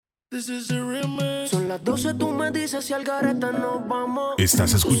Son las 12, tú me dices si al gareta nos vamos.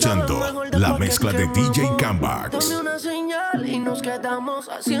 Estás escuchando la mezcla de DJ Kambax. Dame una señal y nos quedamos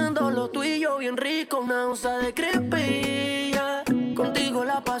haciéndolo tú y yo bien rico. Una onza de creepy, yeah. Contigo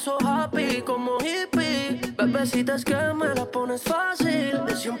la paso happy como hippie. Bebecita, es que me la pones fácil.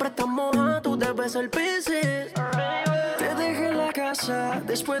 De siempre estás moja, tú debes el piscis. Te dejé en la casa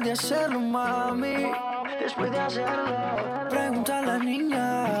después de hacerlo, mami. Después de hacerlo, pregunta a la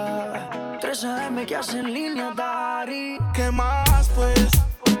niña 3 AM que hace en línea, Dari. ¿Qué más pues?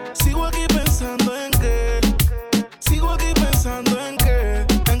 Sigo aquí pensando en qué. Sigo aquí pensando en qué.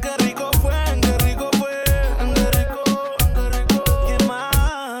 En qué rico fue, en qué rico fue. En qué rico, en qué rico. ¿Qué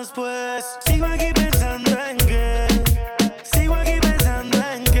más pues? Sigo aquí pensando en qué. Sigo aquí pensando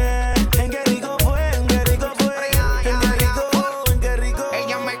en qué. En qué rico fue, en qué rico fue. En qué rico, en qué rico.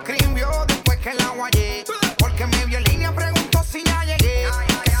 Ella me escribió después que la guayé. Porque me vio en línea, preguntó si ya llegué.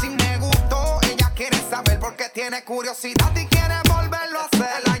 Que si me gustó, ella quiere saber porque tiene curiosidad y quiere volverlo a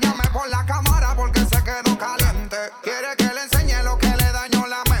hacer. La llamé por la cámara porque se quedó caliente. Quiere que le enseñe lo que le dañó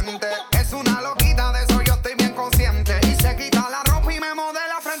la mente. Es una loquita, de eso yo estoy bien consciente. Y se quita la ropa y me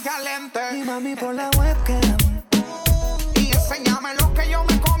modela frente al lente. Y mami por la webcam. Y enséñame lo que yo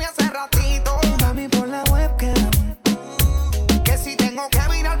me comí hace ratito. Y mami por la webcam. Que si tengo que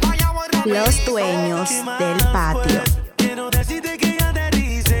mirar para allá voy rapidito. Los dueños del patio. Quiero decirte que ya te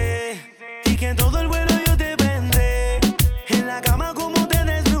dice y que todo el vuelo yo te vendré. En la cama como te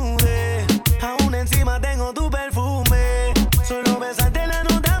desnude. Aún encima tengo tu perfume. Solo besarte la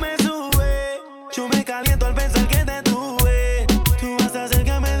nota me sube. Yo me caliento al pensar que te tuve. Tú vas a hacer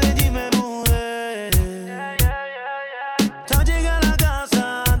que me deje y me mude. Ya llegué a la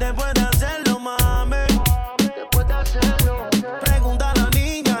casa después de hacerlo, mami. Después de hacerlo, Pregunta a la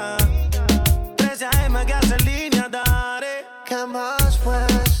niña 13 AM que hace en línea, daré. ¿qué más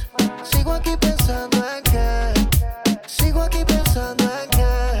pues? Sigo aquí pensando en qué. Sigo aquí pensando en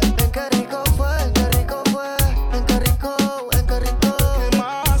qué. En qué rico fue, en qué rico fue. En qué rico, en qué rico. ¿Qué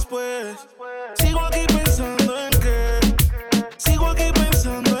más pues? Sigo aquí pensando en qué. Sigo aquí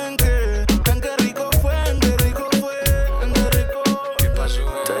pensando en qué. En qué rico fue, en qué rico fue. En qué rico. ¿Qué pasó?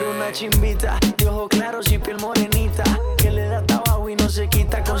 Tú eres una chimbita, de ojos claros y piel morenita, que le da trabajo y no se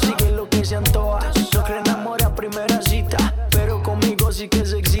quita, consigue lo que se antoja. No cree enamora a primera cita, pero conmigo sí que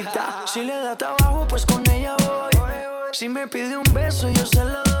se excita. Si le da trabajo, pues con ella voy. Si me pide un beso, yo se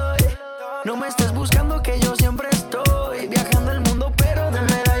lo doy. No me estés buscando que yo siempre estoy viajando el mundo, pero de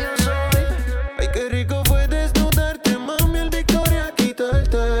mera yo soy. Ay, qué rico fue desnudarte, mami, el Victoria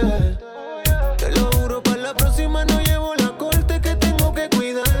quitarte. Te lo juro, para la próxima no llevo la corte que tengo que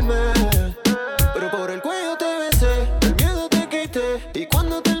cuidarme. Pero por el cuello te besé, el miedo te quité. Y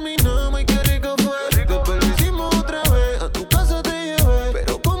cuando terminamos, ay, qué rico fue. Después lo hicimos otra vez, a tu casa te llevé.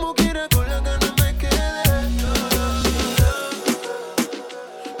 Pero como quiera con la gana me quedé.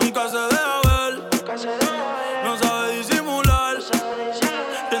 Nunca se deja ver, no sabe disimular.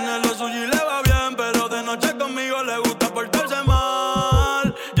 Tiene lo suyo y le va bien, pero de noche conmigo le gusta portarse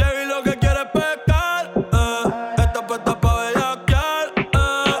mal. Llega y lo que quiere es pescar, esta puesta pa' bellaquear,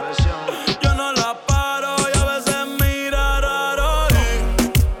 yo no la paro y a veces mira raro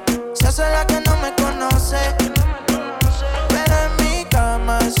y Se hace la que no me conoce, pero en mi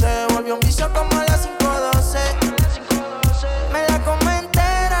cama se volvió un vicio como a las 5:12. Me la come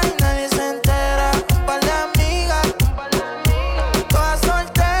entera y nadie se entera. Un par de amigas, todas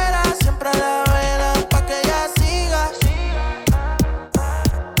solteras, siempre a la vela pa' que ella siga.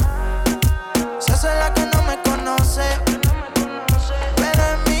 Se hace la que no me conoce, pero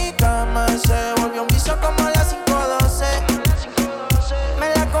en mi cama se volvió un vicio como a las 5:12. Me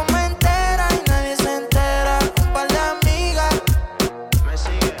la come entera y nadie se entera. Un par de amigas,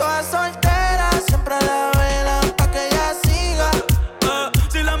 todas solteras, siempre a la vela pa' que ella siga.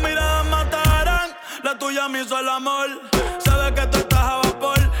 si las miradas mataran, la tuya me hizo el amor. Sabe que tú estás a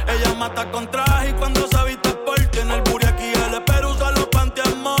vapor. Ella mata con traje y cuando se viste por. Tiene el booty aquí, el espero usa los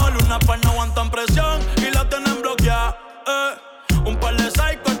pantiamol. Una par no aguantan presión y la tienen bloqueada. Un par de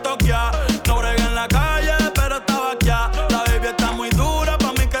psycho toquea. No brega en la calle, pero está vaqueada. La baby está muy dura,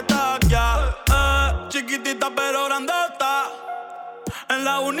 pa' mí que está vaqueada. Chiquitita pero grandota. En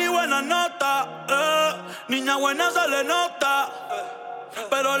la uni buena nota. Niña buena se le nota,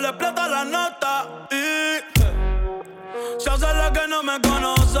 pero le explota la nota y se hace la que no me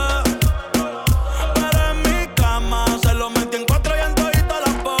conoce. Pero en mi cama se lo metí en 4 y en todita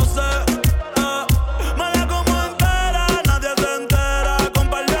las poses. Me la como entera, nadie se entera. Con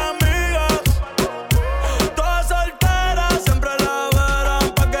par de amigas, todas solteras, siempre la verán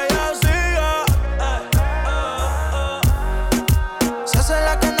pa' que ella siga. Se hace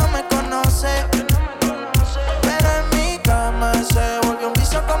la que no me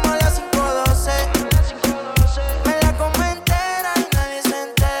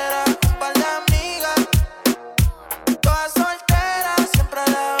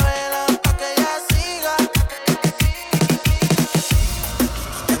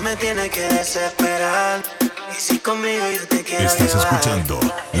tiene que desesperar. Y si conmigo yo te quiero Estás llevar, escuchando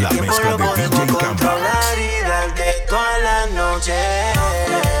la el tiempo mezcla lo de podemos DJ Kambax. controlar y darte toda la noche.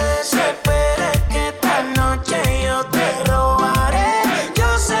 Desesperes que esta noche yo te robaré.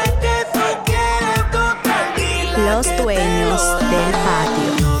 Yo sé que tú quieres, tú tranquila. Los dueños del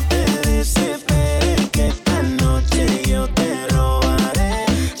patio. No te desesperes que esta noche yo te robaré.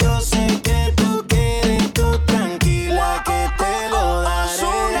 Yo sé que tú quieres, tú tranquila que te lo daré.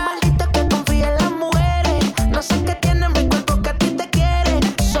 Una maldita que confía en las mujeres. No sé qué tiene mi cuerpo que a ti te quiere.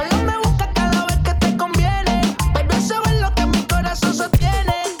 Solo me busca cada vez que te conviene. Pero eso es lo que mi corazón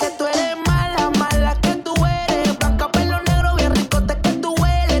sostiene. Que tú eres mala, mala que tú eres. Blanca, pelo negro, bien ricote que tú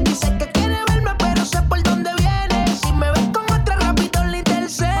hueles. Dice que quiere verme, pero sé por dónde viene. Si me ves con otra, rápido le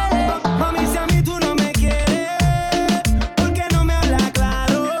intercede. Mami, si a mí tú no me quieres, ¿por qué no me hablas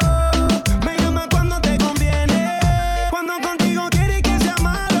claro? Me llama cuando te conviene. Cuando contigo quieres que sea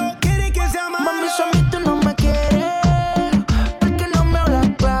malo, quieres que sea malo. Mami, si a mí tú no me quieres, ¿por qué no me hablas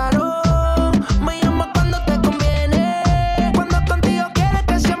claro? Me llamas cuando te conviene. Cuando contigo quieres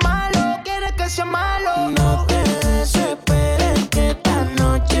que sea malo, quieres que sea malo. No te desesperes que esta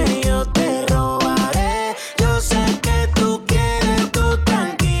noche yo te robaré. Yo sé que tú quieres, tú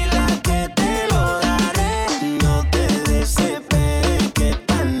tranquila que te lo daré. No te desesperes que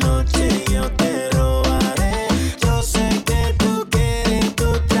esta noche yo te robaré. Yo sé que tú quieres,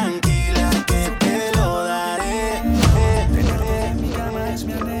 tú tranquila que te lo daré. Tenerte en mi cama es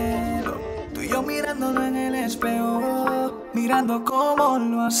mi anhelo. Tú y yo mirándonos en el espejo, mirando cómo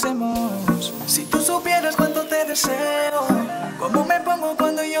lo hacemos. Si tú supieras cuánto te deseo, cómo me pongo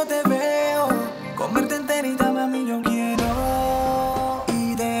cuando yo te veo. Comerte enterita, mami, yo quiero.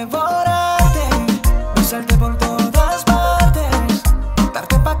 Y devorarte, besarte por todas partes,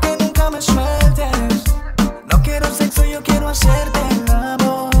 darte pa' que nunca me sueltes. No quiero sexo, yo quiero hacerte el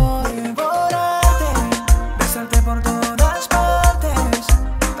amor. Devorarte, besarte por todas partes,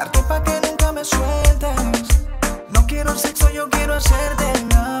 darte pa' que nunca me sueltes. No quiero sexo, yo quiero hacerte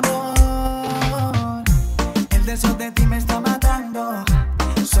el amor. El deseo de ti me está matando.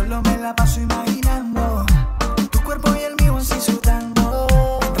 Solo me la paso imaginando tu cuerpo y el mío así sudando,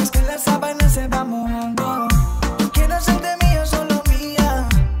 mientras que la sábana se va mojando. Yo quiero hacerte mía, solo mía,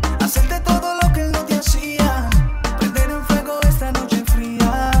 hacerte todo lo que él no te hacía. Prender en fuego esta noche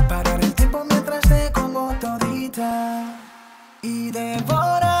fría, parar el tiempo mientras te como todita. Y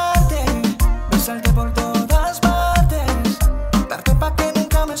devorarte, besarte por todas partes, darte pa' que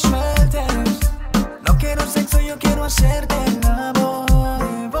nunca me sueltes. No quiero sexo, yo quiero hacerte el amor.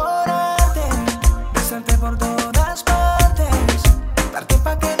 Devorarte, besarte por todas partes, darte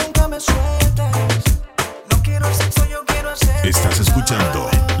pa' que nunca me sueltes. No quiero sexo, yo quiero hacerte. Estás escuchando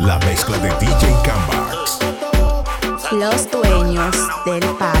la mezcla de DJ Kambax. Los dueños del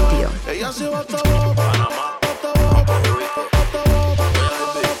patio. Ella se va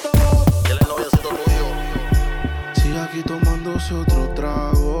sigue aquí tomándose otro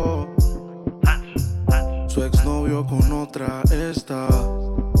trago. Su exnovio con otra está.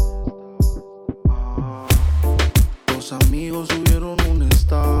 Los amigos subieron un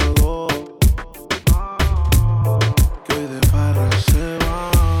estado que hoy de farra se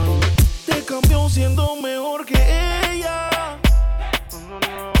van. Te cambió siendo mejor que ella,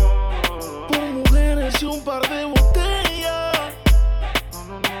 por mujeres y un par de botellas,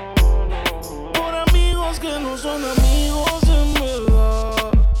 por amigos que no son amigos en verdad,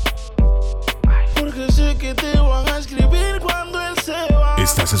 porque sé que te van a escribir cuando él se va.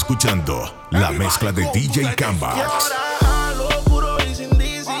 Estás escuchando la mezcla de DJ Y Kambax. ahora a lo puro y sin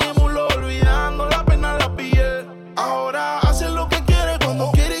disimulo, olvidando la pena la piel. Ahora hace lo que quiere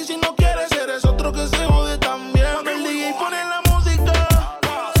cuando quiere, y si no quiere eres otro que se jode también. Cuando el DJ pone la música,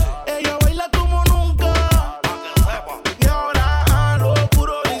 ella baila como nunca. Y ahora a lo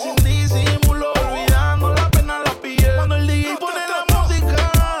puro y sin disimulo, olvidando la pena la piel. Cuando el DJ pone la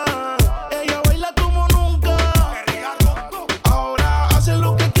música, ella baila como nunca. Ahora hace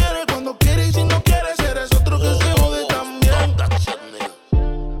lo que quiere cuando quiere, y si no quiere eres otro que se jode también.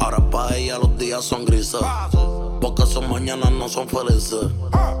 Ahora pa' ella los días son grises, porque sus mañanas no son felices.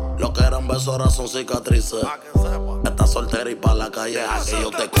 Lo que eran besos ahora son cicatrices. Estás soltera y pa' la calle deja que yo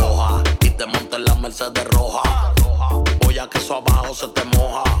te coja y te monte en la Mercedes roja. Voy a que eso abajo se te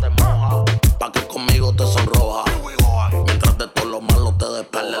moja, pa' que conmigo te sonroja. Mientras de todo lo malo te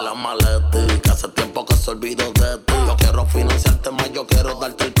despele la maleta, que hace tiempo que se olvidó de ti. Yo quiero financiarte más, yo quiero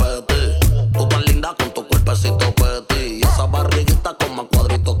darte el peti. Tú tan linda con tu cuerpecito peti, y esa barriguita con más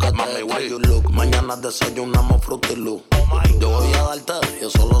cuadritos que mami, where you look. Mañana desayunamos Fruity Loop. Yo voy a darte y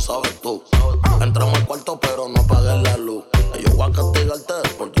eso lo sabes tú. Entramos al cuarto pero no apagues la luz. Yo voy a castigarte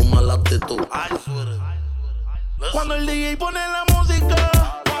por tu mala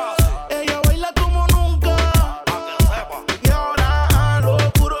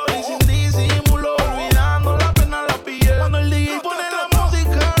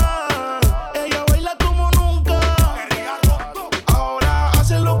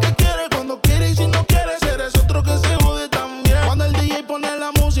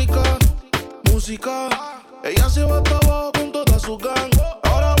música. Ella se va hasta abajo con toda su gang.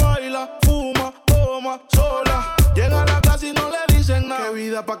 Ahora baila, fuma, toma, sola. Llega a la casa y no le dicen nada. Qué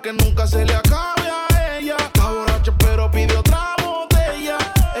vida pa' que nunca se le acabe a ella. Está borracha pero pide otra botella.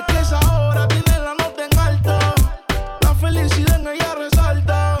 Es que esa hora tiene la nota en alta. La felicidad en ella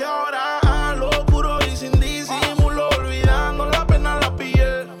resalta. Y ahora a lo oscuro y sin disimulo, olvidando la pena la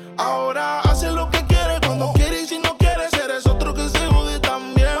piel. Ahora hace lo que quiere cuando quiere y si no quiere ser es otro que se jode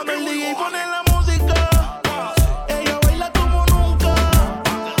también. Cuando el DJ pone la música, ella baila como nunca.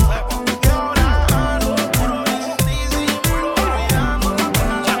 Y ahora a lo oscuro y sin disimulo, olvidando la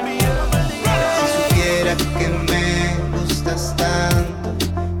pena la piel. Si supiera que me gustas tanto,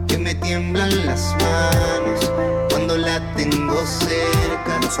 que me tiemblan las manos cuando la tengo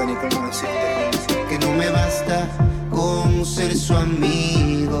cerca. No sé ni cómo decirte. Que no me basta con ser su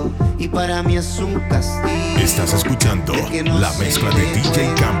amigo y para mí es un castigo. Estás escuchando la mezcla de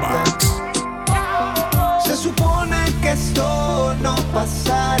DJ Kambax. Se supone que esto no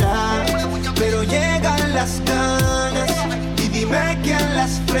pasará, pero llegan las ganas y dime quién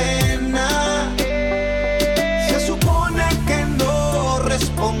las frena. Se supone que no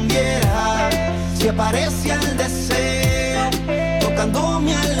respondiera si aparece el deseo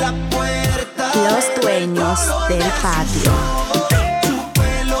tocándome a la puerta. Los dueños del patio.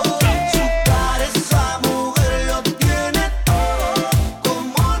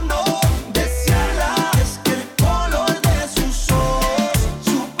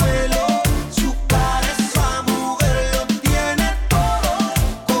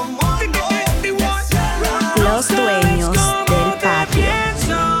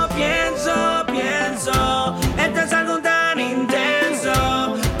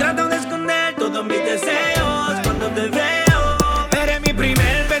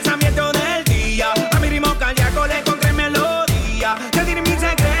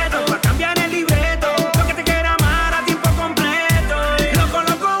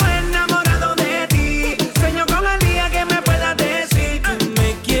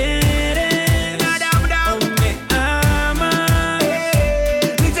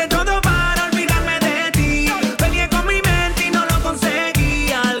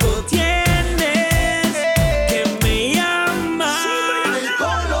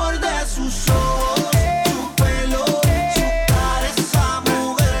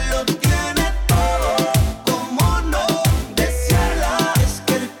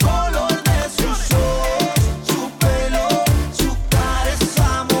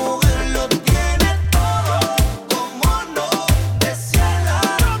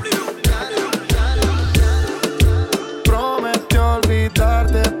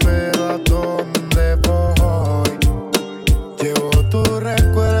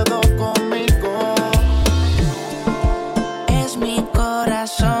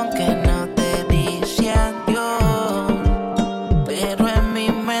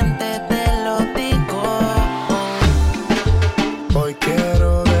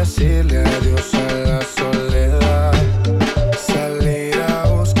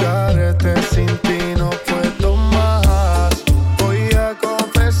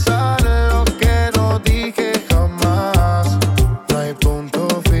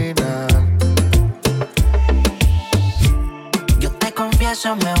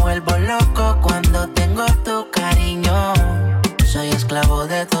 Me vuelvo loco cuando tengo tu cariño. Soy esclavo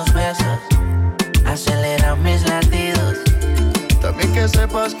de tus besos, acelera mis latidos. También que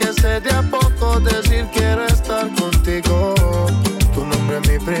sepas que sé de a poco decir quiero estar contigo. Tu nombre es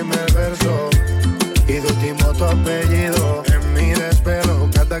mi primer verso y de último tu apellido. En mi desvelo,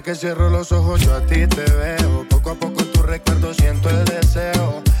 cada que cierro los ojos yo a ti te veo. Poco a poco en tu recuerdo siento el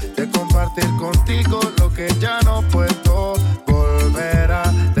deseo de compartir contigo lo que ya no puedo volver a.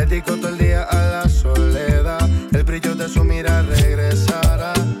 Dedico todo el día a la soledad, el brillo de su mirada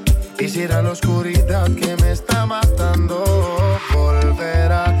regresará. Y si era la oscuridad que me está matando,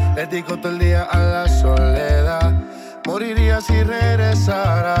 volverá. Dedico todo el día a la soledad, moriría si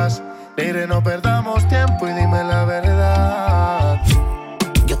regresaras. Mire, no perdamos tiempo y dime la verdad.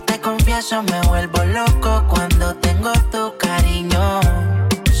 Yo te confieso, me vuelvo loco cuando tengo tu cariño.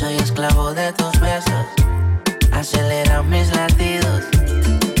 Soy esclavo de tus besos, acelera mis latidos.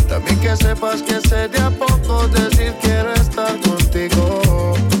 También que sepas que sé de a poco decir quiero estar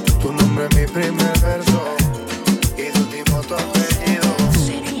contigo. Tu nombre es mi primer verso y de último tu apellido.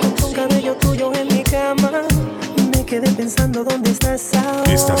 Con cabello tuyo en mi cama, me quedé pensando dónde estás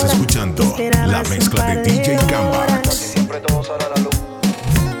ahora. Estás escuchando la mezcla de DJ Kambax. Siempre todo sale a la luz.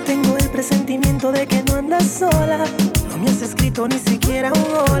 Tengo el presentimiento de que no andas sola. No me has escrito ni siquiera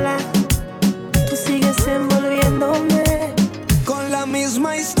un hola. Tú sigues envolviéndome con la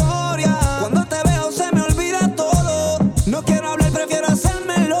misma historia. Cuando te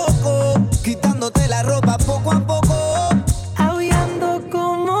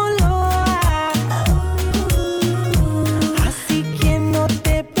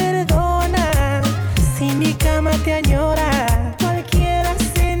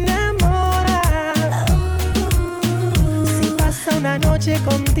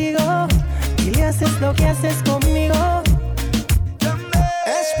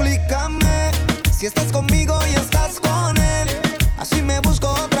Explícame si estás conmigo y estás con él. Así me busco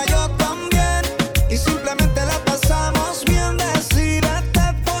otra yo también. Y simplemente la pasamos bien.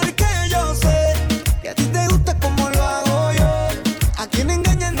 Decídete porque yo sé que a ti te gusta como lo hago yo. A quien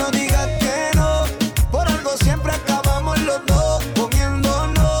engañes no digas que no. Por algo siempre acabamos los dos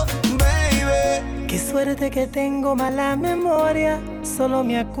comiéndonos, baby. Qué suerte que tengo mala memoria. Solo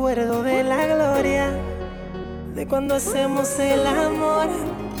me acuerdo de la gloria de cuando hacemos el amor.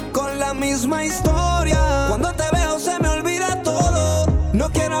 Con la misma historia. Cuando te veo se me olvida todo. No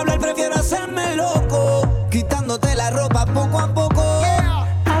quiero hablar, prefiero hacerme loco. Quitándote la ropa poco a poco.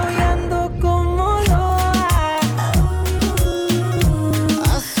 Aullando como loa.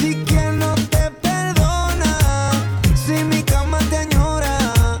 Así que no te perdona si mi cama te añora.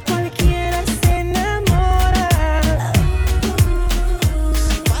 Cualquiera se enamora.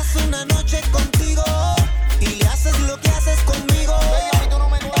 Si paso una noche contigo y haces lo que haces conmigo.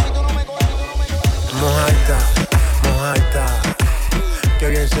 Mojaita, mojaita, que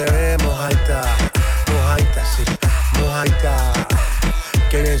bien se ve, mojaita, mojaita, sí, mojaita,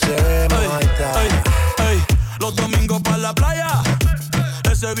 que bien se ve, mojaita. Ey, ey, ey, los domingos para la playa,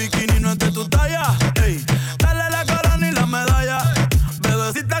 ese bikini no es de tu talla. Ey, dale la corona y la medalla,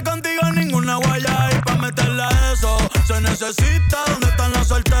 bebecita contigo ninguna guaya. Y pa' meterle a eso se necesita. ¿Dónde están las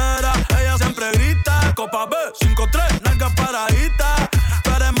solteras? Ella siempre grita, copa B, 5-3, nalgas paraditas. Tú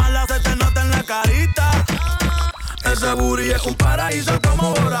eres mala, se te nota en la carita. Ese booty es un paraíso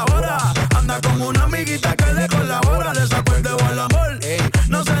como Bora Bora. Anda con una amiguita que le colabora. Le sacó el dedo al amor,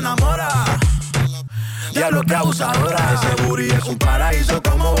 no se enamora. Diablo que abusadora. Ese booty es un paraíso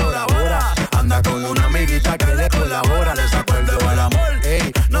como Bora Bora. Anda con una amiguita que le colabora. Le sacó el dedo al amor,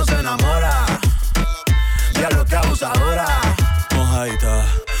 no se enamora. Diablo que abusadora. Mojaita,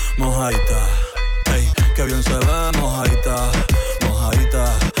 mojaita, ey, que bien se ve, mojaita, mojaita,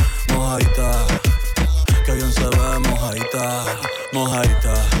 mojaita. Que bien se ve, mojaita,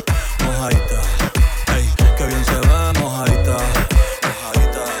 mojaita, mojaita. Ey, que bien se ve, mojaita,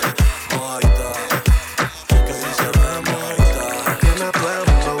 mojaita, mojaita. Que bien se ve, mojaita. Tiene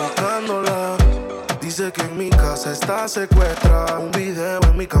tiempo buscándola. Dice que en mi casa está secuestrada. Un video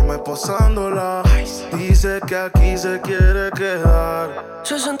en mi cama posándola. Dice que aquí se quiere quedar.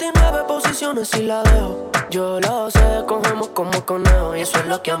 69 posiciones y la dejo. Yo lo sé, cogemos como conejo. Y eso es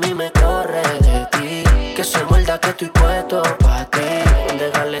lo que a mí me corre de ti. Que se muerda que estoy puesto pa' ti.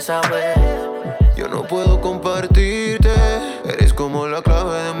 Déjale saber. Yo no puedo compartirte. Eres como la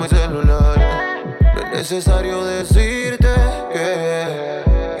clave de mi celular. No es necesario decirte que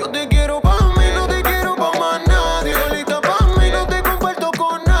yo te quiero pa' mí, no te quiero pa' más nadie. Solita pa' mí, no te comparto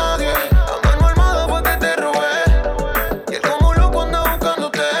con nadie. A mano armada fue que te robé. Y él como loco anda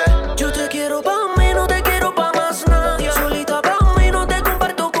buscándote. Yo te quiero pa' mí, no te quiero pa' más nadie. Solita pa' mí, no te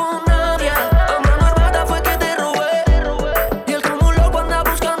comparto con nadie. A mano armada fue que te robé. Y él como loco anda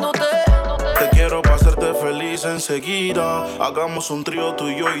buscándote. Te quiero pa' hacerte feliz enseguida. Hagamos un trío tú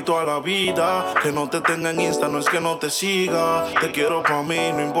y yo y toda la vida. Que no te tenga en Insta, no es que no te siga. Te quiero pa'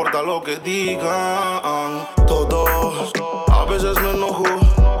 mí, no importa lo que digan todos. A veces me enojo.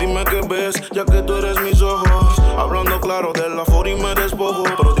 Dime qué ves, ya que tú eres mis ojos. Hablando claro de la for y me despojo.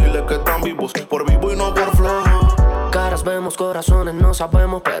 Pero dile que están vivos, por vivo y no por flojo. Caras vemos, corazones no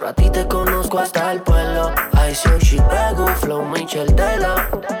sabemos, pero a ti te conozco hasta el pueblo. I see TRAGO, flow Michel Tela.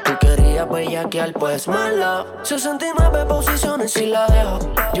 Tú querías bellaquear, pues mala. 69 posiciones y la dejo.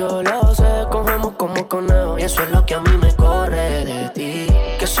 Yo lo sé, cogemos como conejo. Y eso es lo que a mí me corre de ti.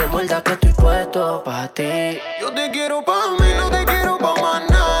 Que se muerda que estoy puesto pa' ti. Yo te quiero pa' mí, no te quiero pa' más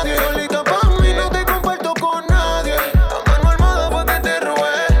nadie. Solita pa' mí, no te comparto con nadie. A mano armada fue que te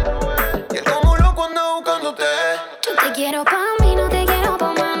robé. Y él como loco anda buscándote. Yo te quiero pa' mí, no te quiero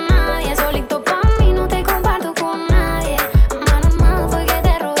pa' más nadie. Solito pa' mí, no te comparto con nadie. A mano armada fue que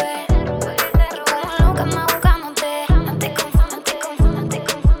te robé. Y como loca anda buscándote. No te confundas, no te confundas, no te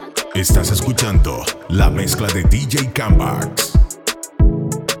confundas. Estás escuchando la mezcla de DJ Kambax.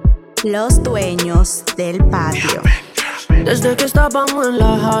 Los dueños del patio. Desde que estábamos en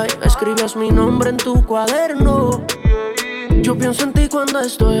la high, escribías mi nombre en tu cuaderno. Yo pienso en ti cuando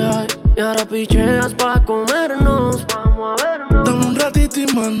estoy high. Y ahora picheas pa' comernos. Vamos a vernos. Dame un ratito y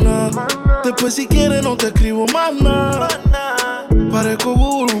más nada. Después si quieres no te escribo más nada. Parezco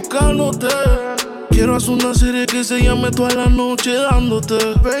Google buscándote. Quiero hacer una serie que se llame toda la noche dándote,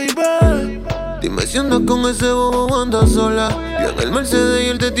 baby. Dime si andas con ese bobo o andas sola. Yo en el Mercedes y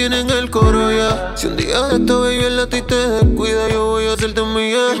él te tiene en el Corolla. Si un día de esta baby el a ti te descuida, yo voy a hacerte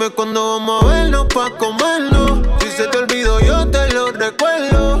mía. Dime cuándo vamos a vernos pa' comernos. Si se te olvidó yo te lo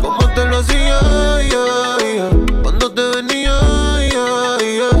recuerdo. Como te lo hacía, cuando te venía,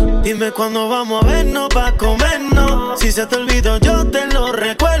 Dime cuándo vamos a vernos pa' comernos. Si se te olvidó yo te lo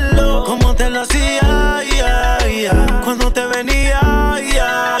recuerdo. Como te lo hacía, cuando te venía,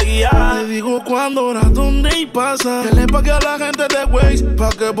 Te digo cuándo, hora, dónde y pasa. Que le pague a la gente de Waze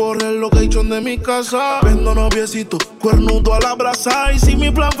pa' que borre el location de mi casa. Vendo noviecito, cuernudo a la brasa. Y si mi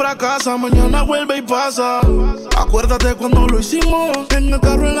plan fracasa, mañana vuelve y pasa. Acuérdate cuando lo hicimos en el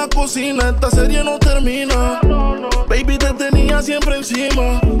carro, en la cocina. Esta serie no termina. Baby, te tenía siempre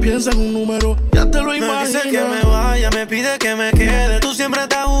encima. Piensa en un número, ya te lo imaginas. Me dice que me vaya, me pide que me quede. Tú siempre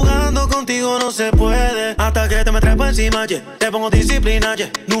estás jugando, contigo no se puede. Hasta que te me trepo encima, yeah. Te pongo disciplina, yeah.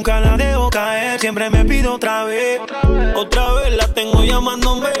 Nunca la dejo caer, siempre me pido otra vez. Otra vez la tengo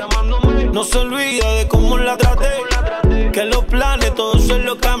llamándome. No se olvida de cómo la traté. Que los planes todos se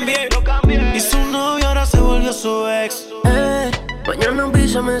los cambié. Y su novio ahora se volvió su ex. Mañana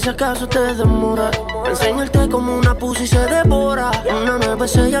avísame si acaso te demora. Enseñarte como una pussy se devora. Una 9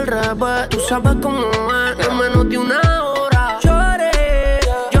 y al revés. Tú sabes cómo es, en menos de una hora. Lloré,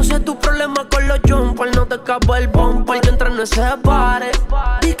 yo sé tu problema con los jumpers. No te acabo el bumper, que entra no se pare.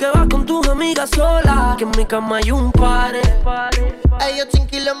 Di que vas con tus amigas solas, que en mi cama hay un pare. Ey, yo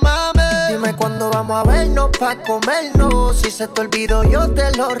tranquila, mami. Dime cuándo vamos a vernos pa' comernos. Si se te olvidó yo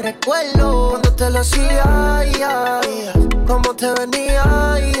te lo recuerdo. Cuando te lo hacía, como te venía,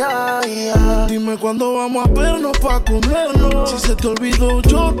 Dime cuándo vamos a vernos pa' comernos. Si se te olvidó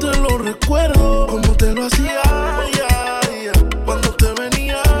yo te lo recuerdo. Como te lo hacía, cuando te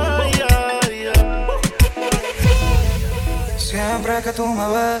venía, Siempre que tú me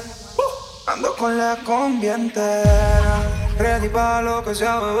ves, ando con la combi entera. Ready pa' lo que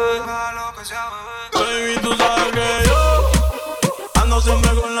sea, bebé. Baby, tú sabes que yo ando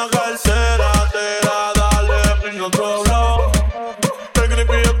siempre con la cartera. Dale, prende otro blow. Te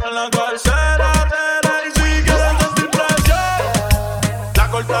creepy está en la cartera. Y si quieres sentir presión, la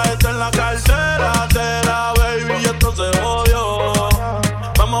corta está en la cartera. Baby, esto se jodió.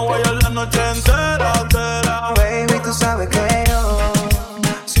 Vamos a guayar la noche entera. Baby, tú sabes que yo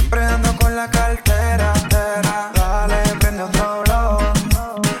siempre ando con la cartera. Dale, prende otro blow.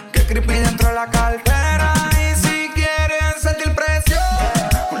 Que creepy dentro de la cartera. Y si quieren sentir presión,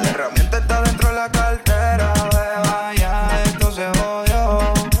 una herramienta está dentro de la cartera. Beba, ya esto se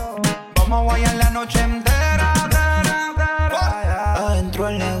jodió. Vamos a guayar la noche entera. Adentro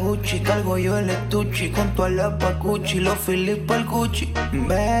en la Gucci, cargo yo el estuchi. Con tu ala pa' Gucci, los Phillips pa'l Gucci.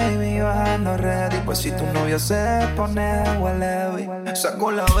 Baby, bajando ready, pues si tu novia se pone agua leve.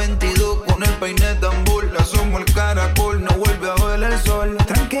 Saco la 22 con el peine tambor. Le asomo el caracol, no vuelve a ver el sol.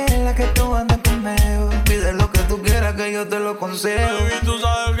 Tranquila que tú andas conmigo. Pide lo que tú quieras que yo te lo concedo. Baby, tú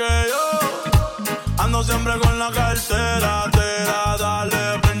sabes que yo ando siempre con la cartera.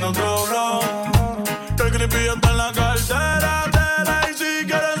 Dale, prende otro blow. Que el creepy está en la cartera. Y si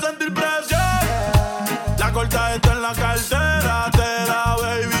quieres sentir presión, la corta está en la cartera.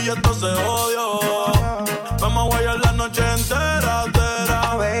 Baby, esto se jodió. Vamos a guayar la noche entera.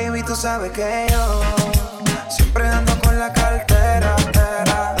 Baby, tú sabes que yo siempre ando con la cartera.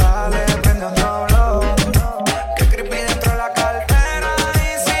 Dale, prende otro blow. Que creepy dentro de la cartera.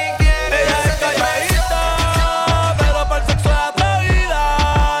 Y si quieres ella es calladita, pero para el sexo es atrevida.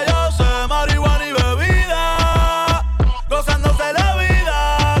 Yo sé marihuana y bebida, gozándose la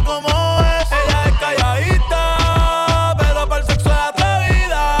vida como es. Ella es calladita, pero para el sexo es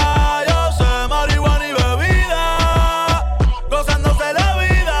atrevida. Yo sé marihuana y bebida, gozándose la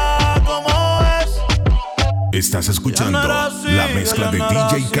vida como es. Estás escuchando la mezcla de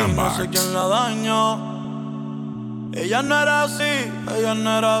DJ Kambax. No sé quién la dañó. Ella no era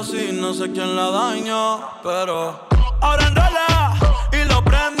así, no sé quién la dañó. Pero ahora enrola y lo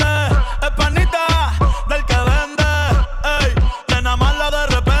prende. Es panita del que vende. Ey, nena mala de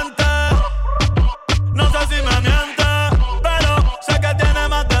repente. No sé si me miente, pero sé que tiene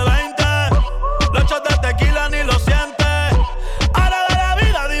más de 20. Los shots de tequila ni lo siente. Ahora ve la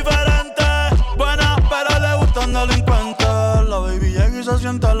vida diferente. Buena, pero le gustan delincuentes. La baby llega y se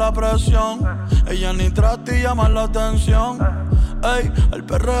siente la presión. Ella ni trata y llama la atención. Ey, el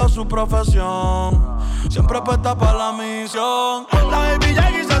perreo es su profesión. Siempre puesta para la misión. La baby llega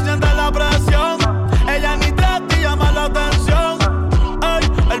y se siente la presión. Ella ni trata y llama la atención.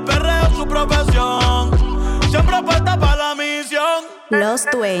 Ey, el perreo es su profesión. Siempre puesta para la misión. Los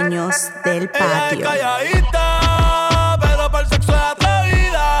dueños del patio. Ella es calladita, pero para el sexo es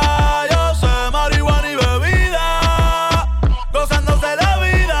atrevida. Yo sé marihuana y bebida, gozándose la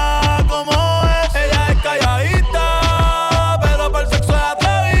vida como es. Ella es calladita, pero para el sexo es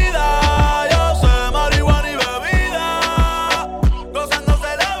atrevida. Yo sé marihuana y bebida,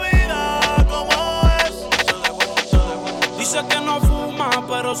 gozándose la vida como es. Dice que no fuma fuma,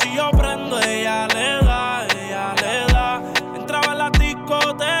 pero si yo prendo, ella le da, ella le da. Entraba a la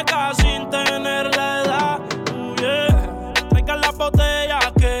discoteca sin tener la edad. Yeah. Traigan las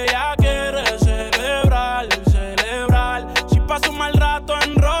botellas que ella quiere celebrar, celebrar. Si pasa un mal rato,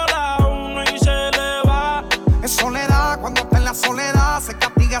 enrola uno y se le va. Es soledad, cuando está en la soledad, se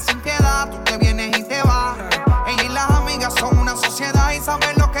castiga sin piedad. Tú te vienes y te vas. Ella y las amigas son una sociedad y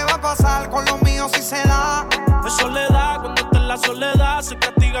saben lo que va a pasar con los míos si se da. Es soledad, cuando está en la soledad, se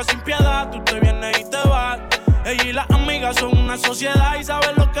castiga sin piedad. Tú te vienes y te vas. Ella y las amigas son una sociedad y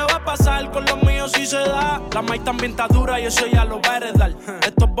saben lo que va a pasar con los míos si se da. La maíz también está dura y eso ya lo va a heredar.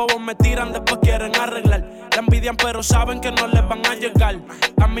 Estos bobos me tiran, después quieren arreglar. La envidian pero saben que no les van a llegar.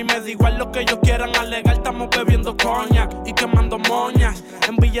 A mí me da igual lo que ellos quieran alegar. Estamos bebiendo coñac y quemando moñas.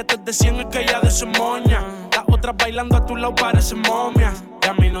 En billetes de 100 es que ella de su moña. Las otras bailando a tu lado parecen momias. Y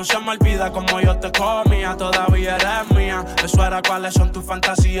a mí no se me olvida como yo te comía. Todavía eres mía. Eso era cuáles son tus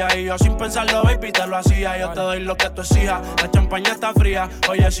fantasías. Y yo sin pensarlo, baby, te lo hacía. Yo te doy lo que tú exijas. La champaña está fría.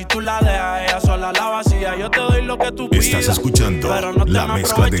 Oye, si tú la dejas, ella sola la vacía. Yo te doy lo que tú pidas. Estás escuchando pero no la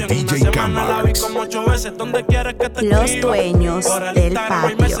mezcla de DJ Kambax. La vi como 8 veces. ¿Dónde quieres que te Los escriba? dueños por el del Instagram,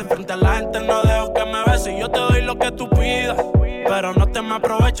 hay patio. meses frente a la gente no dejo que me bese. Yo te doy lo que tú pidas. Pero no te me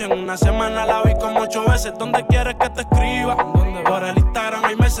aprovechen. Una semana la vi como 8 veces. ¿Dónde quieres que te escriba? Por el Instagram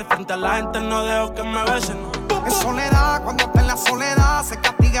hay meses. Frente a la gente no dejo que me besen. Es soledad, cuando está en la soledad, se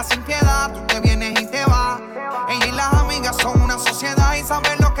castiga sin piedad. Tú te vienes y te vas. Ella y las amigas son una sociedad y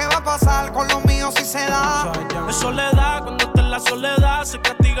saben lo que va a pasar con los míos si se da. Es soledad, cuando está en la soledad, se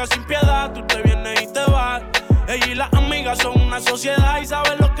castiga sin piedad. Tú te vienes y te vas. Ella y las amigas son una sociedad y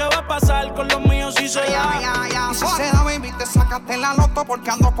saben lo que va a pasar con los míos si se da. Y si se da, baby, te sacaste la loto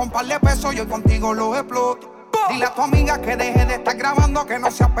porque ando con par de pesos, yo contigo lo exploto. Dile a tu amiga que deje de estar grabando, que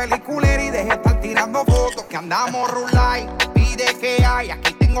no sea peliculera y deje de estar tirando fotos. Que andamos rulay, pide que hay.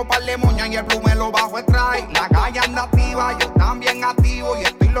 Aquí tengo par de moñas y el blue me lo bajo extrae. La calle anda activa, yo también activo. Y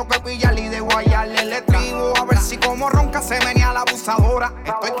estoy lo que pilla y de guayarle el estribo. A ver si como ronca se venía la abusadora.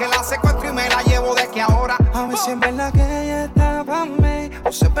 Estoy que la secuestro y me la llevo de aquí ahora. A ver si en verdad que ella está pa' mí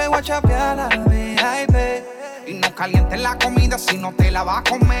o se pegó a chapear a la VIP. Y no calientes la comida si no te la vas a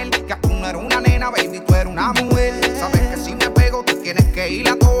comer. Que tú no eres una nena, baby, tú eres una mujer. Sabes que si me pego, tú tienes que ir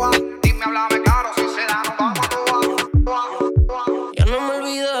a toa. Dime, háblame claro, si se da, nos vamos a toa. Ya no me he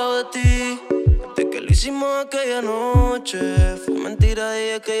olvidado de ti, de que lo hicimos aquella noche. Fue mentira,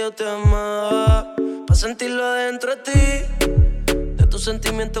 dije que yo te amaba, pa' sentirlo adentro de ti. De tus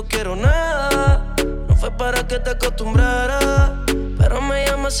sentimientos quiero nada. No fue para que te acostumbraras, pero me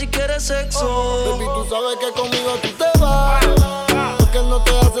llamas si quieres sexo. Baby, tú sabes que conmigo tú te vas, porque él no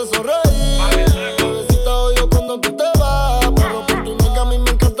te hace sonreír. Bebecita odio cuando tú te vas, pero por tu nega a mí me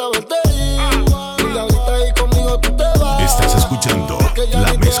encanta verte ir. Y ahorita ahí conmigo tú te vas. Estás escuchando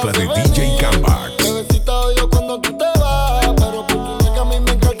la mezcla de DJ Kambax. Bebecita odio cuando tú te vas, pero por tu nega a mí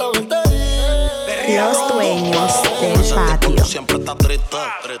me encanta verte ir. Los dueños del patio. Siempre estás triste.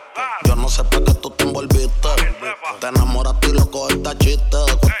 Yo no sé para qué tú te envolviste. Te enamoraste y loco esta chiste.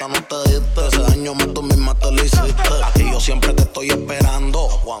 De cuenta no te diste. Ese daño más tú misma te lo hiciste. Y yo siempre te estoy esperando.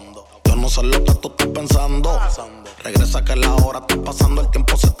 Yo no sé lo que tú estás pensando. Regresa que la hora está pasando. El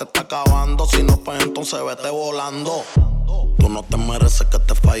tiempo se te está acabando. Si no, pues entonces vete volando. Tú no te mereces que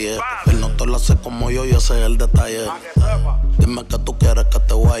te falle. Él no te lo hace como yo y ese es el detalle. Dime que tú quieres que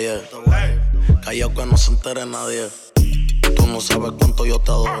te guaye. Callao que no se entere nadie. Tú no sabes cuánto yo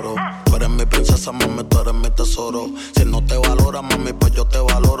te adoro. Tú eres mi princesa, mami, tú eres mi tesoro. Si él no te valora, mami, pues yo te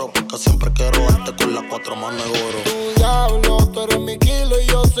valoro. Porque siempre quiero darte con las 4 manos de oro. Tu diablo, tú eres mi kilo y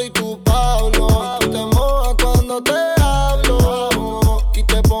yo soy tu Pablo. Tú te mojas cuando te hablo y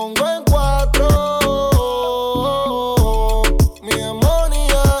te pongo en 4. Mi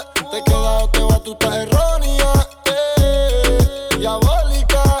demonia, te queda o te va, tú estás errónea.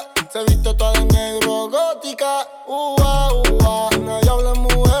 Diabólica, se viste toda de negro, gótica. Una diabla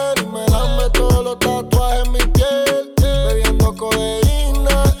mujer y me dame todos los tatuajes en mi piel. Bebiendo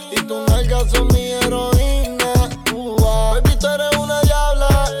codeína y tus nalgas son mi heroína. Baby, tú eres una diabla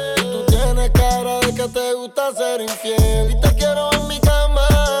y tú tienes cara de que te gusta ser infiel. Y te quiero en mi cama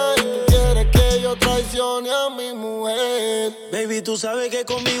y tú quieres que yo traicione a mi mujer. Baby, tú sabes que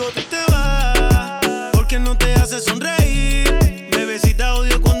conmigo tú te vas, porque no te hace sonreír. Bebecita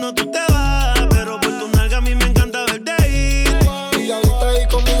odio cuando tú te vas, pero por tu nalga a mí me encanta verte ir. Y ahorita ahí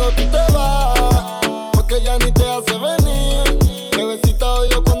conmigo tú te vas, porque ya ni te hace venir. Bebecita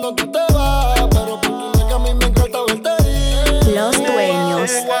odio cuando tú te vas, pero por tu nalga a mí me encanta verte ir. Los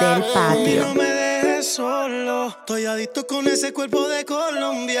dueños del patio. No me dejes solo, estoy adicto con ese cuerpo de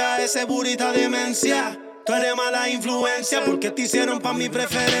Colombia, ese burita demencia. Tú eres mala influencia porque te hicieron pa' mi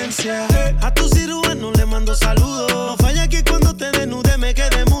preferencia. A tu cirujano le mando saludos. No falla que cuando te desnude me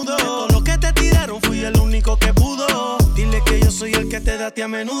quedé mudo. De todo lo que te tiraron fui el único que pudo. Dile que yo soy el que te da a ti a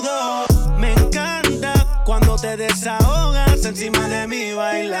menudo. Me encanta cuando te desahogas encima de mí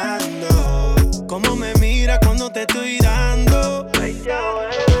bailando. Cómo me mira cuando te estoy dando.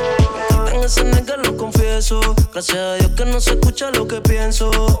 En ese nega lo confieso. Gracias a Dios que no se escucha lo que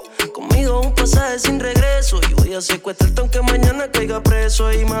pienso. Conmigo un pasaje sin regreso. Y voy a secuestrarte aunque mañana caiga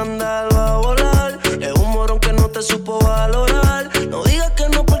preso. Y mandarlo a volar. Es un morón que no te supo valorar. No digas que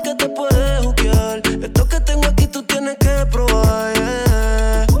no porque te puedes juquear. Esto que tengo aquí tú tienes que probar,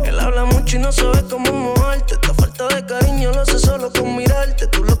 yeah. Él habla mucho y no sabe cómo moverte. Esta falta de cariño lo hace solo con mirarte.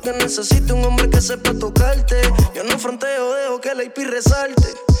 Tú lo que necesitas un hombre que sepa tocarte. Yo no fronteo, dejo que la IP resalte.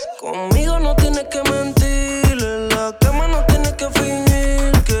 Conmigo no tienes que mentir. En la cama no tienes que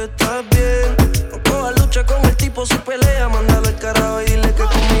fingir que estás bien. No cojas lucha con el tipo, su pelea. Mándale el carajo y dile que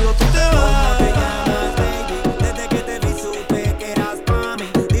conmigo tú te vas. Desde que te vi supe que eras pa' mí.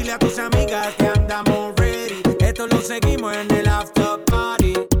 Dile a tus amigas que andamos ready. Esto lo seguimos en el after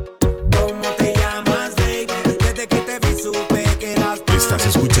party. ¿Cómo te llamas, baby? Desde que te vi supe que eras pa' mí. Estás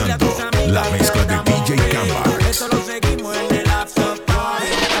escuchando la mezcla de DJ Kambax. Esto lo seguimos en el after party.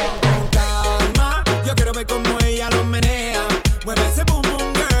 Con calma, yo quiero ver cómo ella lo menea. Mueve ese boom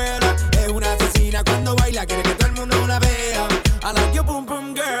boom girl. Es una asesina cuando baila, quiere que todo el mundo la vea. I like your boom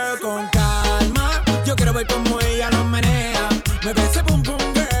boom girl. Con calma, yo quiero ver cómo ella lo menea. Mueve ese boom boom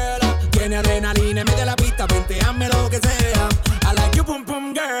girl. Tiene adrenalina, mete la pista, venteame lo que sea. I like your boom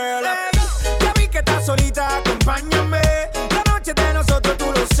boom girl. Hey, ya vi que estás solita, acompáñame. La noche de nosotros tú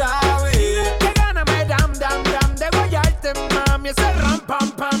lo sabes. Que gana me dam dam dam de guayarte, mami. Ese ram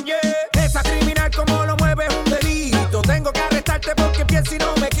pam pam, yeah. Esa criminal como lo mueve es un delito. Tengo que arrestarte porque pienso y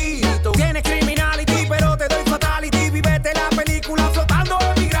no me quito. Tienes criminality, pero te doy fatality. Vívete la película flotando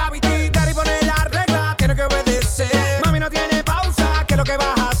en mi gravity. Daddy pone la regla, tienes que obedecer. Mami no tiene pausa, ¿qué es lo que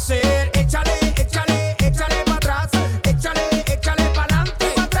vas a hacer? Échale, échale, échale pa' atrás. Échale, échale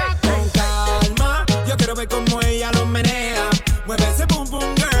pa'lante. Con calma, yo quiero ver cómo ella lo menea. Mueve ese boom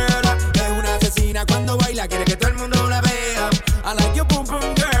boom girl. Es una asesina cuando baila, quiere que todo el mundo la vea. I like your boom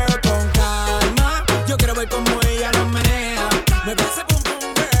boom girl. Con calma, yo quiero ver cómo ella lo menea. Mueve ese boom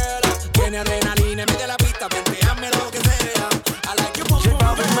boom girl. Tiene adrenalina, mete la pista, venteame lo que sea. I like your boom boom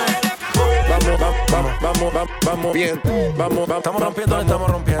girl. Vamos bien, vamos, estamos rompiendo, le estamos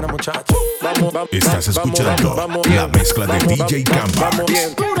rompiendo, muchachos. Estás escuchando la mezcla de DJ Kambax. Vamos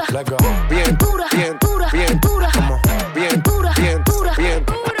bien, let's go. Bien, bien, bien, como bien, bien, bien,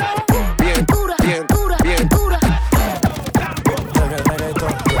 bien, bien, bien.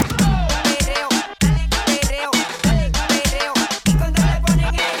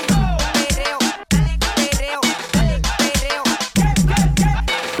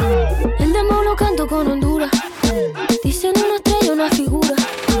 El demo lo canto con Honduras. Dicen una estrella, una figura.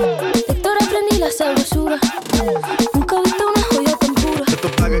 Héctor aprendí la sabrosura. Nunca he visto una joya tan pura. Esto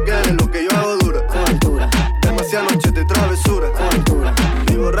es pa' que quede lo que yo hago dura. Con altura. Demasiadas noches de travesura. Con altura.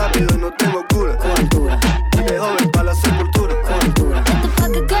 Vivo rápido y no tengo cura. Con altura. De joven pa' la sepultura. Con altura. Esto es pa'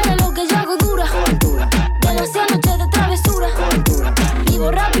 que quede lo que yo hago dura. Con altura. Demasiadas noches de travesura. Con altura.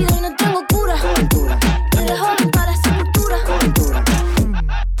 Vivo rápido y no tengo cura. Con altura. Y de joven para la sepultura. Con altura.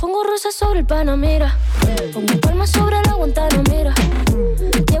 Pongo rosas sobre el Panamera. Pongo palmas sobre la Guantanamera.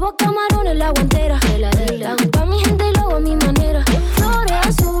 Llevo camarones la guantera. Hago pa' mi gente y lo hago a mi manera. Flores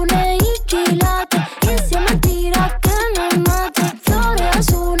azules y quilates. Y si es mentira que me mate. Flores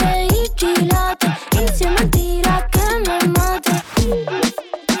azules y quilates. Y si es mentira que me mate.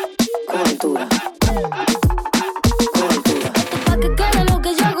 Con altura. Con altura. Esto es pa' que quede lo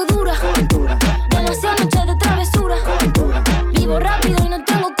que yo hago dura. Con altura. Demasiadas noches de travesura. Con altura. Vivo rápido y no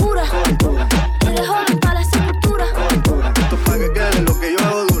tengo cura. Con altura. Y de joven pa' la sepultura. Con altura. Esto es pa' que quede lo que yo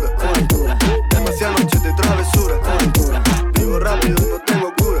hago dura. Con altura. Demasiadas noches de travesura. Con altura. Vivo rápido y no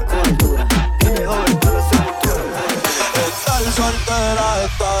tengo cura. Con altura. Y de joven pa' la sepultura. Estar soltera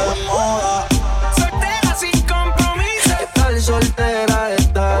está de moda. Soltera sin compromiso. Estar soltera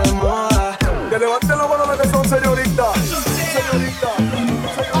está de moda. Que levanten la mano los que son señoritas. Señorita.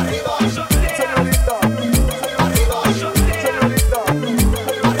 Arriba. Señorita. Arriba. Señorita.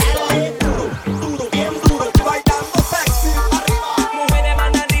 Duro, bien duro. Bailando sexy. Arriba. Mujeres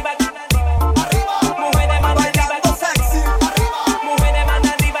más arriba. Arriba. Mujeres más bailando sexy. Arriba. Mujeres más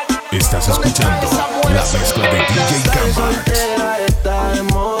arriba. Estás escuchando la mezcla de DJ Kambax. Soltera está de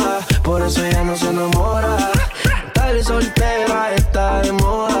moda, por eso ya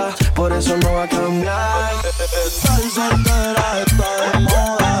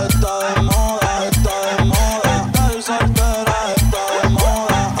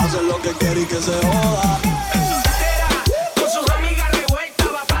que se joda. Con sus amigas revueltas,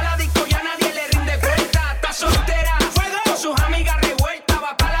 va pa' la disco y a nadie le rinde cuenta. Está soltera, con sus amigas revueltas,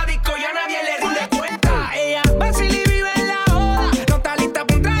 va pa' la disco y a nadie le rinde cuenta. Ella vacila y vive en la joda, no está lista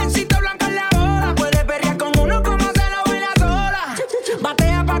pa' un trajecito blanco en la boda. Puede perrear con uno como se lo baila sola.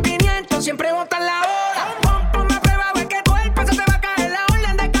 Batea pa' 500, siempre bota en la hora. Ponme a prueba, ve que tu cuerpo se te va a caer. La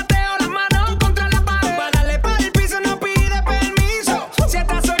orden de cateo, las manos contra la pared. Va a darle pa' el piso, no pide permiso. Si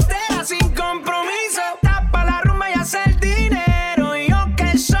estás soltera, sin compromiso, tapa la rumba y hace el dinero. Y yo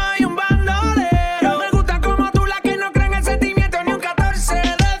que soy un bandolero, me gusta como tú, la que no cree en el sentimiento ni un 14 de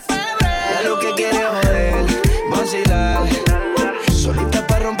febrero. Ella lo que quiere joder, vacilar. Solita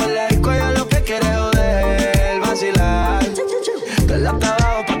para romper la disco, ella lo que quiere joder, vacilar. De la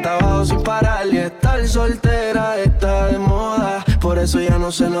hasta abajo sin parar. Y estar soltera está de moda, por eso ya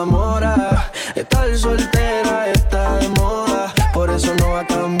no se enamora. Estar soltera está de moda, por eso no va a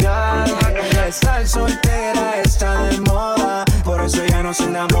cambiar. Estar soltera está de moda, por eso ya no se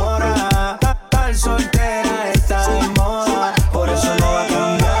enamora. Estar soltera está de moda, por eso no va a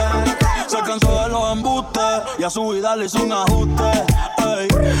cambiar. Se cansó de los embustes y a su vida le hizo un ajuste. Ey,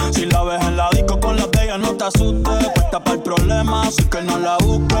 si la ves en la disco con las de ella no te asustes. Puesta para el problema, así que no la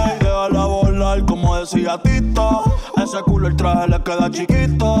busques. Déjala volar como decía Tito. Ese culo el traje le queda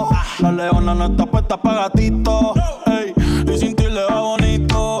chiquito. La leona no está puesta para gatito. Ey, y sin ti le va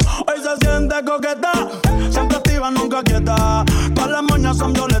bonito. Hoy se siente coqueta, siempre activa, nunca quieta. Todas las moñas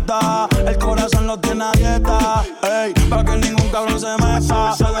son violetas, el corazón lo tiene a dieta. Ey, para que ningún cabrón se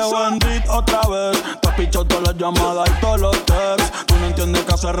meta. Se dejó en beat otra vez. Te has pichado todas las llamadas y todos los texts. Tú no entiendes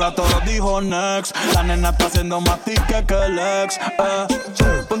que hace rato lo dijo next. La nena está haciendo más tique que el ex.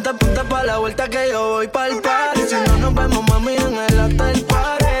 Punta pa' la vuelta que yo voy pa'l party. Si no nos vemos, mami, en el after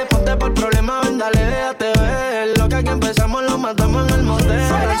party. Ponte por problema, ven, dale, déjate ver. Lo que aquí empezamos lo matamos en el motel.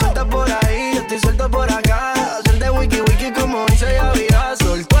 Suelta por ahí, yo estoy suelto por acá. Hacer de wiki wiki como dice ya vida.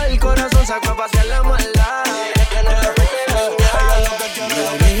 Soltó el corazón, sacó a pasear la maldad.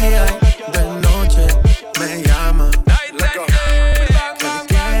 De día, de noche, me llama. Que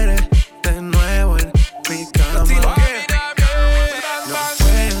quiere de nuevo en mi cama. No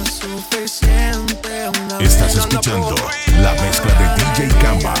fue suficiente una vez. Estás escuchando la mezcla de DJ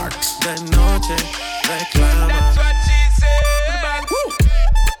Kambax. De noche, reclama.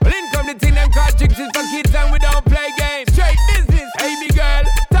 Well, in come the thing them called tricks is for kids and we don't play games. Straight business, hey big girl,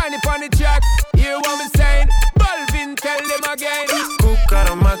 tiny pon the track. Hear what me saying? Balvin, tell them again.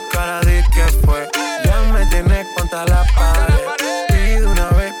 Buscaron más cara de que fue. Ya me tienes contra la pared. Pide una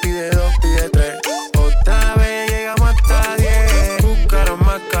vez, pide dos, pide tres. Otra vez llegamos hasta 10. Buscaron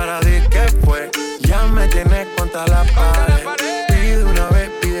más cara de que fue. Ya me tienes contra la pared. Pide una vez,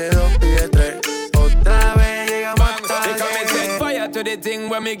 pide dos, pide tres. Otra vez llegamos hasta 10. To the thing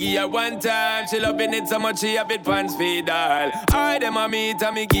when me give her one time. She loving it so much she have it pants feed all. I them a meet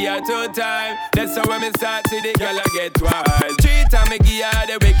and me give her 2 times. That's how when me start see the girl I get wild. 3 times me give her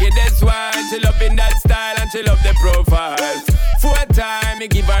the wickedest one. She loving that style and she love the profile. 4 times me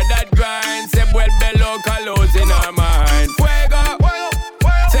give her that grind. Say well below colors in her mind. Fuego,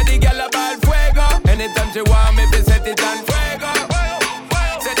 say the girl about fuego. Anytime she want me be set it on fuego.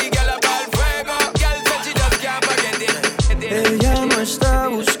 Say the girl about fuego. Girl said she just can't forget it. Ella no está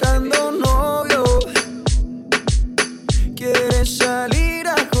buscando novio, quiere salir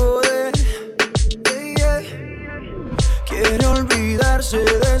a joder, yeah. Quiere olvidarse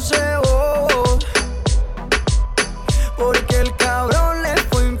de ese bobo, porque el cabrón le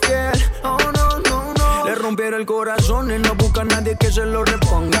fue infiel. Oh no, no, no. Le rompieron el corazón y no busca a nadie que se lo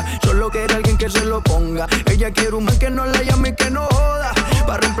reponga. Solo quiere alguien que se lo ponga. Ella quiere un man que no la llame y que no joda,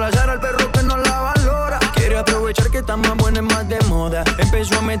 para reemplazar al perro que no la valora. Quiere aprovechar que está más buena y más de moda.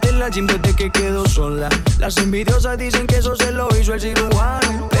 Empezó a meterla al gym desde que quedó sola. Las envidiosas dicen que eso se lo hizo el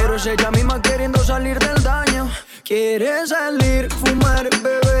cirujano, pero es ella misma queriendo salir del daño. Quiere salir, fumar,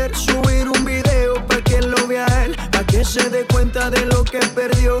 beber, subir un video pa' que lo vea él, pa' que se dé cuenta de lo que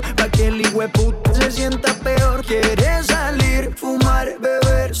perdió, pa' que el hijueputa se sienta peor. Quiere salir, fumar,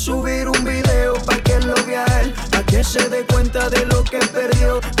 beber, subir un video pa' que lo vea él, pa' que se dé cuenta de lo que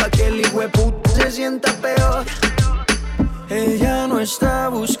perdió, pa' que el hijueputa se sienta peor. Ella no está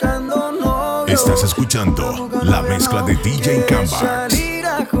buscando novio. Estás escuchando la mezcla de DJ Kambax. Salir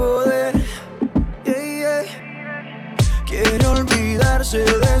a joder, yeah, yeah. Quiere olvidarse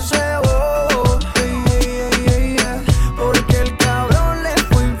de ese bobo, yeah, yeah, yeah. Porque el cabrón le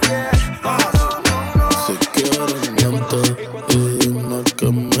fue infiel. Oh, no, no, no. Se quiere miente y dime que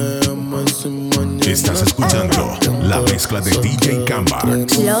me amas sin mañana. Estás escuchando la mezcla de DJ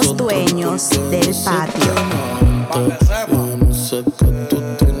Kambax. Los dueños del patio. No sé que tú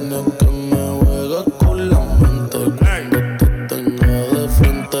tienes que me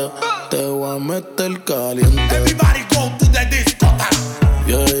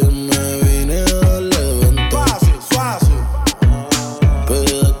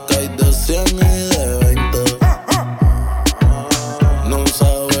Pide que hay de 100 y de 20. No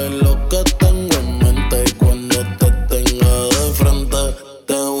sabes lo que tengo en mente. Y cuando te tenga de frente,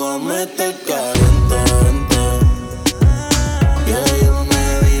 te voy a meter caliente, vente. Ya yo me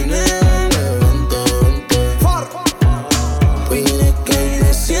vine de 20, 20. Pide que hay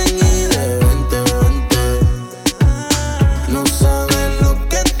de 100 y de 20, 20. No sabes lo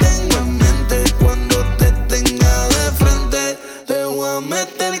que tengo en mente. Y cuando te tenga de frente, te voy a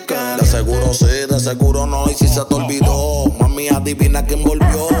meter caliente. De seguro no, y si se te olvidó, mami, adivina quién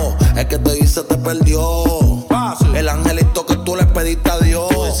volvió. El que te hice te perdió. El angelito que tú le pediste a Dios.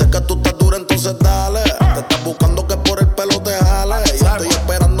 Dice que tú estás dura, entonces dale. Te estás buscando que por el pelo te jale. Yo estoy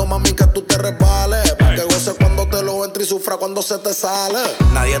esperando, mami, que tú te resbales. Para que goce cuando te lo entre y sufra cuando se te sale.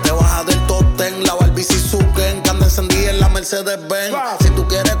 Nadie te baja del top ten. La Barbie Suzuki, que anda encendida en la Mercedes-Benz. Si tú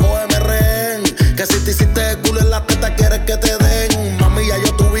quieres, cógeme rehén. Que si te hiciste el culo en la teta, quieres que te den. Mami, ya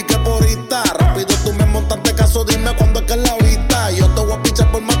yo te ubiqué por ahorita. Rápido tú me montaste caso, dime cuándo es que es la vista. Yo te voy a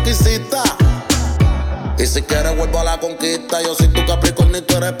pichar por más que hiciste. Y si quieres vuelvo a la conquista. Yo soy tu Capricornio y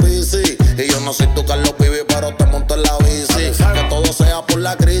tú eres Piscis. Y yo no soy tu Carlos Pibi, pero te monto en la bici. Que todo sea por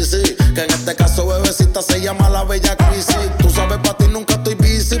la crisis. Que en este caso, bebecita, se llama la bella crisis. Tú sabes, para ti nunca estoy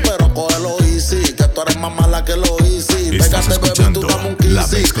busy, pero cógelo easy. Que tú eres más mala que lo easy. Estás escuchando la mezcla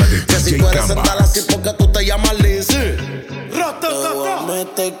de que si DJ tú eres Kambax. sentar así porque tú te llamas Lizzy. Te voy a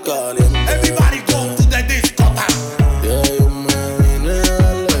meter caliente. Everybody go to the discotheque. Yeah, yo me vine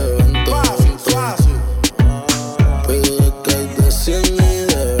al evento. Pide que hay de 100 y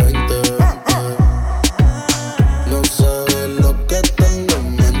de 20. No sabes lo que tengo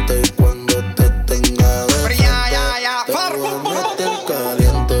en mente. Y cuando te tenga de frente, te voy a meter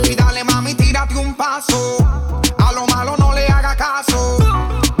caliente. Y dale, mami, tírate un paso. A lo malo no le haga caso.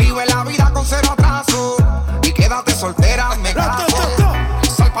 Vive la vida con cero atraso. Y quédate soltera, me caso.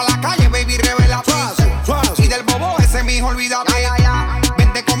 Sal pa' la calle, baby, revela tu. Y del bobo ese mijo, olvídate.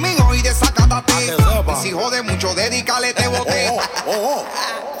 Vente conmigo y desacátate. Y si jode mucho, dedícale este bote.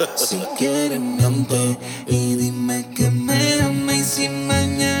 Si quieres miente y dime que me amas. Y si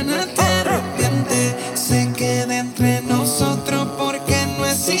mañana te arrepientes, se queda entre nosotros porque no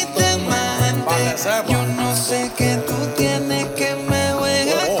existe más gente. Yo no sé qué tú tienes que me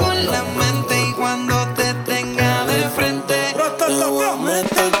juegas con la mente. Y cuando te tenga de frente, te voy a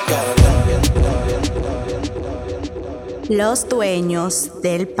meter caliente. Los dueños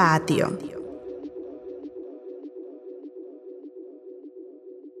del patio.